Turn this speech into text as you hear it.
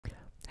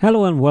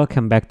Hello and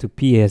welcome back to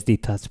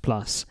PSD Touch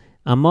Plus.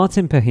 I'm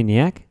Martin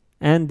Perhiniak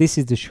and this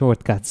is the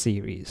Shortcut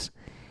series.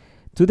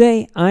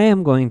 Today I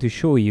am going to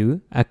show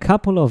you a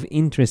couple of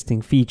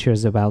interesting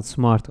features about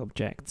smart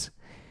objects.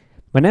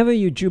 Whenever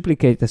you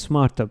duplicate a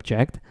smart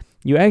object,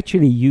 you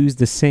actually use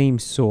the same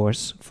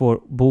source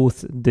for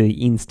both the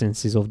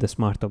instances of the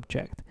smart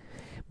object.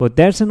 But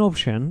there's an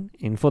option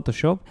in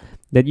Photoshop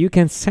that you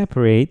can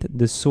separate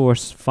the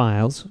source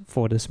files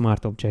for the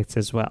smart objects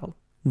as well.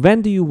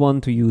 When do you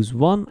want to use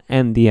one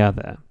and the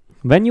other?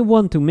 When you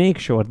want to make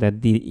sure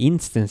that the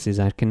instances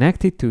are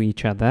connected to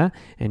each other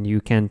and you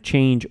can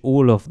change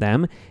all of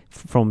them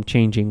from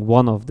changing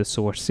one of the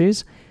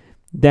sources,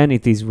 then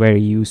it is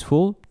very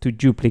useful to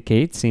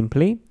duplicate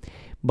simply.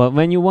 But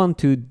when you want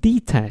to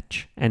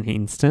detach an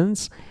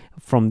instance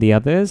from the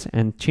others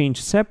and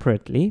change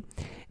separately,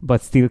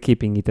 but still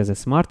keeping it as a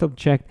smart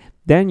object,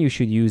 then you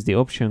should use the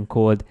option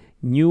called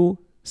New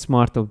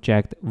Smart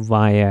Object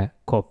via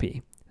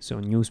Copy. So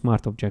new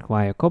smart object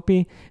via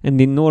copy, and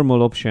the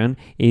normal option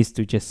is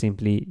to just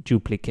simply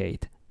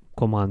duplicate.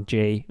 Command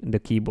J, the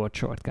keyboard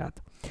shortcut.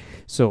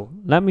 So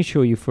let me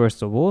show you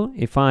first of all.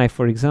 If I,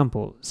 for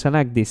example,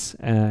 select this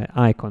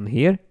icon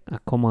here, I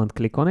command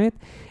click on it,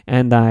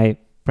 and I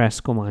press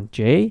Command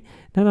J,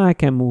 then I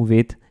can move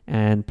it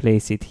and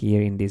place it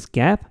here in this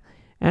gap,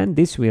 and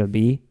this will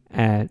be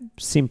a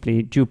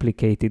simply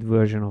duplicated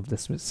version of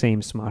the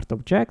same smart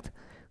object,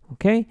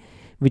 okay?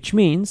 Which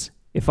means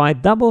if I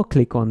double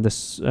click on the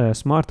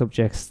smart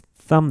object's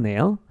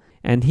thumbnail,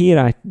 and here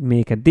I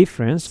make a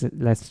difference,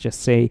 let's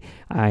just say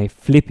I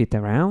flip it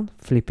around,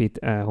 flip it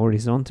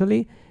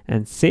horizontally,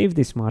 and save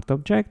the smart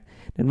object,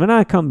 then when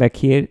I come back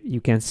here,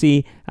 you can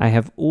see I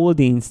have all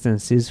the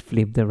instances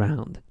flipped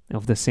around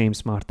of the same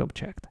smart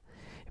object.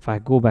 If I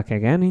go back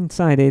again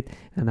inside it,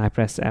 and I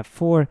press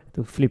F4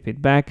 to flip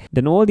it back,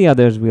 then all the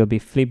others will be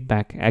flipped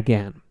back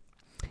again.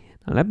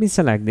 Now let me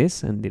select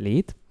this and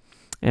delete.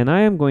 And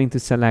I am going to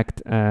select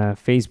a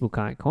Facebook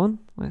icon.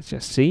 Let's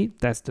just see,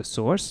 that's the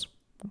source.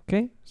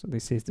 Okay, so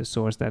this is the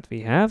source that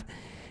we have.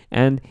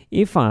 And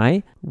if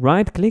I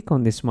right click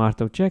on the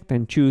smart object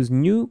and choose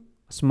New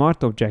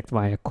Smart Object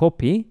via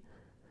Copy,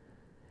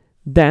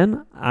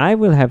 then I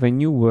will have a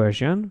new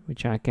version,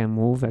 which I can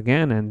move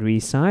again and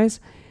resize.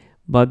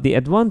 But the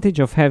advantage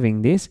of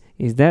having this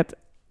is that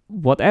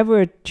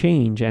whatever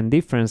change and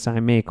difference I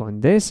make on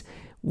this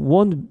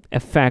won't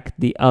affect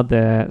the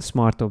other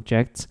smart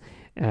objects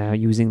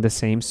using the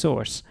same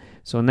source.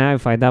 So now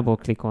if I double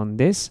click on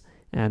this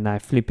and I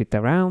flip it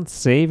around,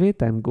 save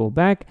it and go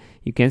back,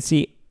 you can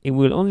see it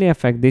will only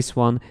affect this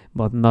one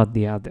but not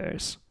the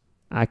others.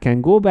 I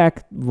can go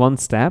back one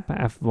step,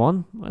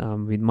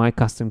 F1, with my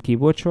custom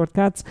keyboard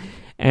shortcuts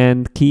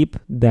and keep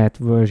that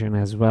version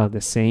as well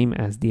the same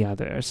as the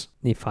others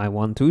if I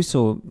want to.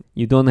 So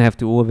you don't have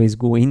to always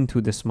go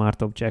into the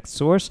smart object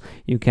source.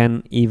 You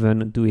can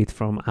even do it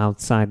from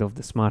outside of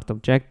the smart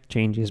object,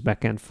 changes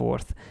back and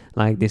forth,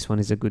 like this one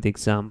is a good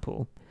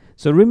example.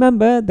 So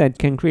remember that you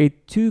can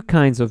create two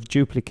kinds of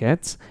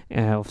duplicates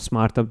of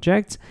smart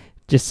objects.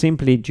 Just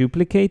simply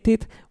duplicate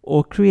it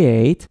or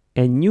create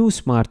a new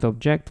smart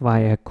object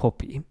via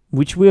copy,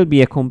 which will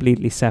be a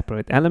completely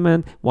separate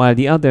element, while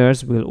the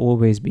others will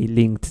always be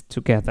linked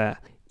together.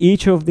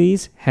 Each of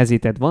these has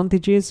its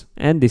advantages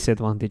and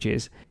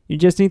disadvantages. You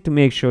just need to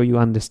make sure you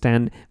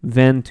understand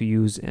when to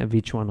use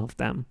which one of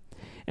them.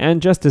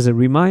 And just as a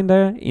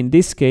reminder, in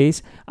this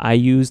case, I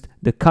used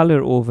the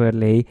color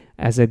overlay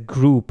as a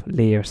group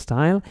layer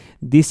style.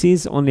 This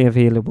is only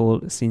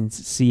available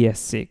since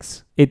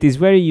CS6. It is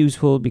very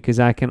useful because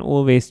I can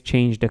always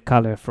change the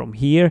color from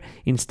here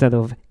instead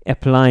of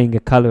applying a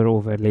color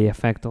overlay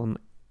effect on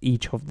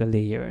each of the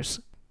layers.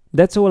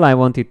 That's all I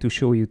wanted to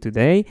show you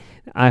today.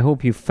 I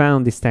hope you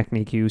found this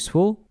technique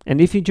useful. And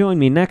if you join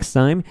me next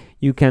time,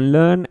 you can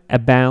learn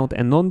about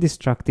a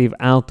non-destructive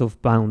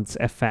out-of-bounds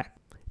effect.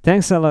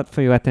 Thanks a lot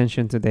for your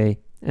attention today,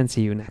 and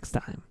see you next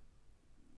time.